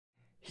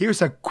Here's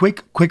a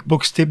quick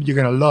QuickBooks tip you're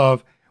gonna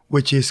love,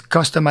 which is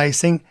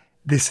customizing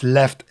this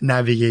left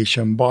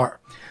navigation bar.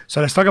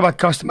 So let's talk about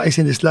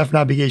customizing this left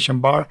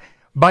navigation bar.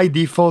 By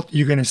default,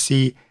 you're gonna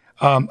see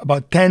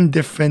about 10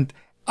 different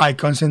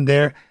icons in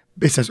there: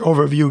 business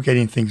overview,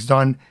 getting things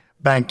done,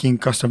 banking,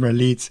 customer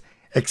leads,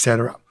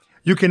 etc.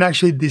 You can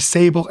actually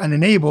disable and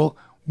enable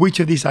which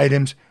of these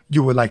items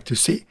you would like to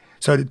see.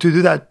 So to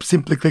do that,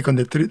 simply click on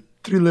the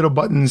three little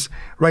buttons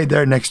right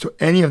there next to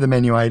any of the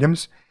menu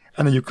items,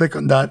 and then you click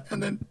on that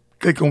and then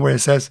click on where it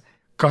says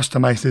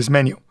customize this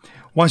menu.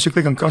 Once you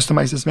click on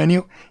customize this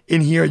menu, in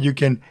here you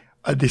can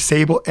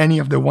disable any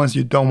of the ones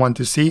you don't want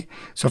to see.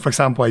 So for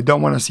example, I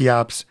don't want to see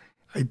apps,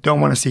 I don't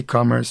want to see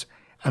commerce,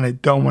 and I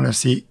don't want to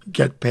see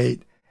get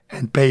paid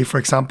and pay, for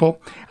example.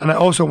 And I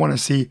also want to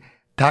see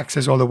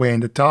taxes all the way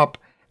in the top,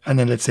 and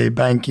then let's say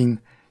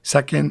banking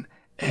second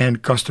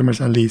and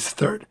customers and leads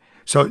third.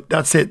 So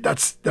that's it.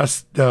 That's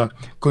the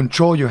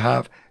control you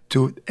have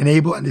to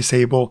enable and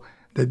disable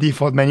the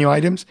default menu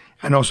items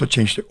and also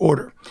change the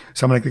order.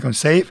 So I'm going to click on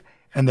save,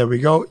 and there we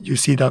go. You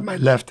see that my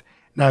left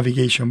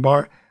navigation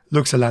bar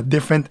looks a lot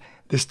different.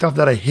 The stuff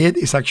that I hid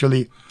is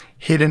actually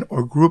hidden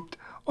or grouped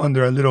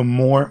under a little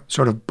more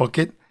sort of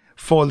bucket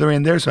folder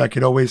in there, so I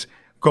could always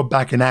go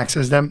back and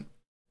access them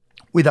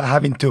without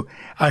having to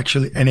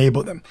actually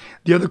enable them.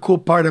 The other cool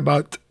part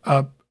about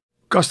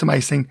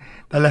customizing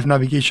the left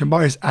navigation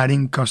bar is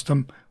adding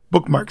custom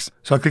bookmarks.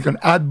 So I click on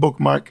add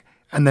bookmark,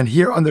 and then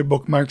here under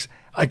bookmarks,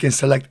 I can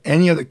select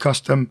any of the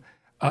custom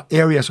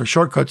areas or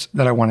shortcuts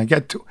that I want to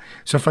get to.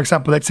 So for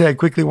example, let's say I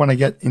quickly want to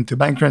get into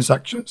bank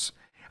transactions,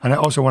 and I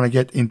also want to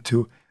get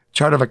into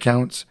chart of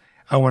accounts.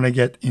 I want to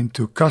get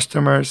into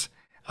customers.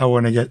 I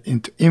want to get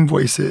into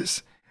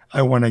invoices.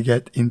 I want to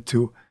get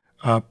into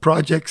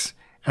projects,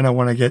 and I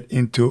want to get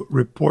into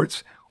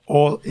reports,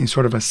 all in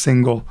sort of a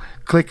single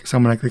click. So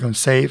I'm going to click on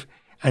save.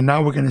 And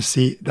now we're going to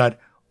see that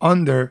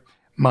under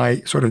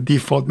my sort of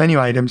default menu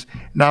items,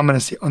 now I'm going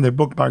to see under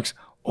bookmarks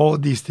all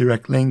these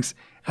direct links.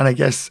 And I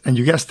guess, and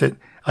you guessed it,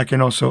 I can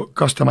also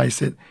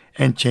customize it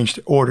and change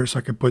the order. So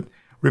I can put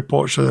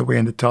reports all the way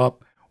in the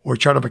top or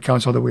chart of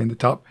accounts all the way in the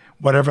top,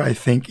 whatever I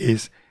think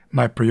is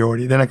my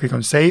priority. Then I click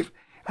on save,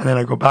 and then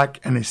I go back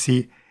and I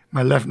see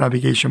my left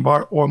navigation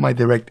bar or my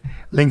direct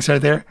links are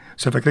there.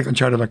 So if I click on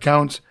chart of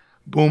accounts,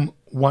 boom,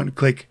 one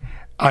click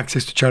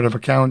access to chart of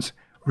accounts,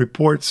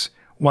 reports,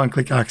 one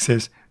click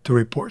access to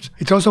reports.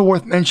 It's also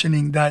worth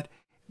mentioning that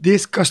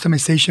this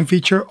customization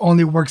feature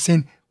only works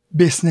in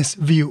business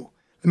view.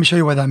 Let me show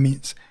you what that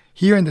means.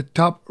 Here in the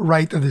top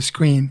right of the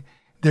screen,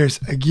 there's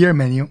a gear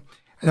menu.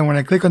 And then when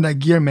I click on that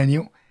gear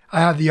menu, I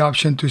have the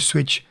option to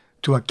switch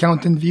to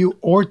accountant view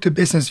or to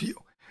business view.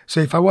 So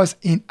if I was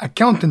in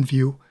accountant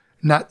view,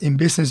 not in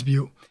business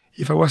view,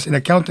 if I was in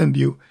accountant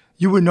view,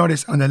 you would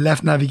notice on the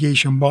left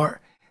navigation bar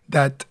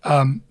that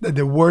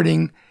the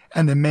wording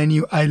and the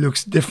menu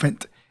looks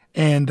different.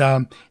 And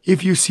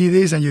if you see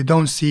this and you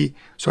don't see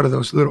sort of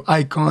those little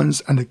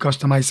icons and the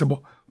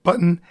customizable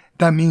button,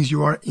 that means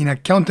you are in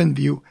accountant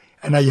view,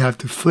 and now you have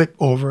to flip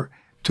over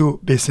to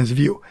business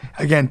view.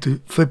 Again,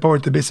 to flip over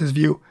to business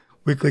view,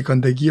 we click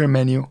on the gear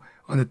menu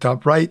on the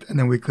top right, and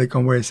then we click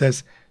on where it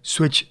says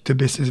switch to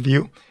business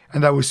view,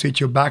 and that will switch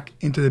you back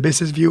into the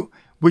business view,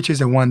 which is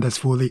the one that's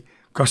fully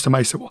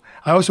customizable.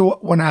 I also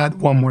want to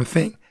add one more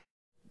thing.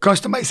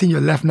 Customizing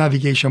your left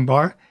navigation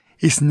bar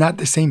is not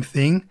the same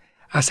thing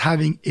as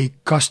having a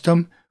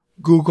custom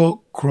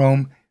Google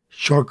Chrome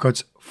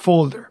shortcuts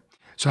folder.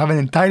 So I have an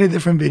entirely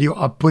different video.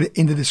 I'll put it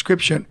in the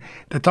description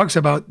that talks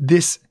about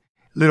this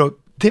little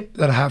tip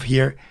that I have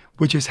here,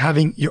 which is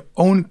having your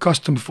own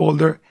custom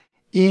folder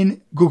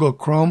in Google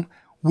Chrome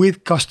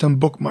with custom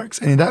bookmarks.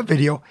 And in that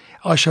video,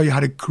 I'll show you how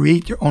to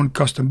create your own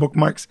custom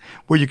bookmarks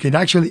where you can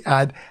actually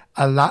add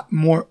a lot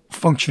more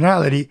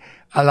functionality,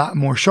 a lot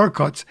more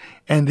shortcuts.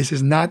 And this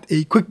is not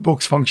a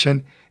QuickBooks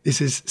function.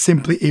 This is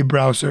simply a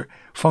browser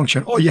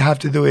function. All you have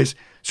to do is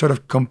sort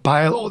of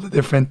compile all the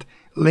different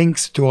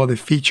links to all the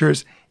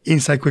features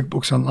inside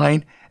QuickBooks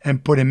Online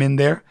and put them in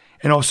there.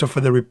 And also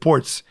for the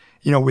reports,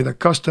 you know, with a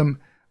custom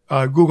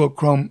Google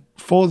Chrome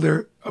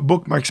folder, a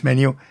bookmarks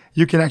menu,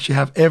 you can actually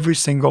have every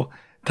single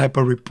type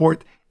of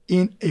report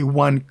in a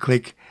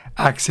one-click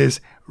access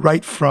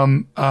right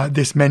from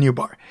this menu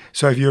bar.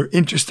 So if you're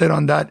interested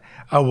on that,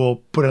 I will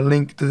put a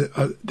link to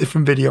a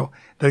different video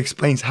that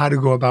explains how to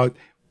go about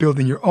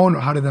building your own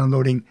or how to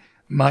downloading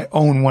my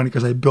own one,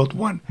 because I built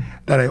one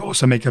that I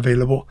also make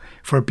available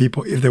for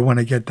people if they want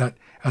to get that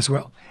as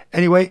well.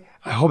 Anyway,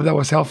 I hope that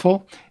was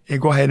helpful.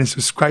 And go ahead and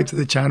subscribe to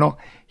the channel.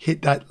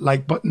 Hit that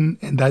like button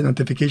and that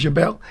notification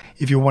bell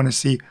if you want to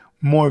see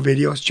more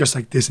videos just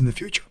like this in the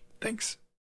future. Thanks.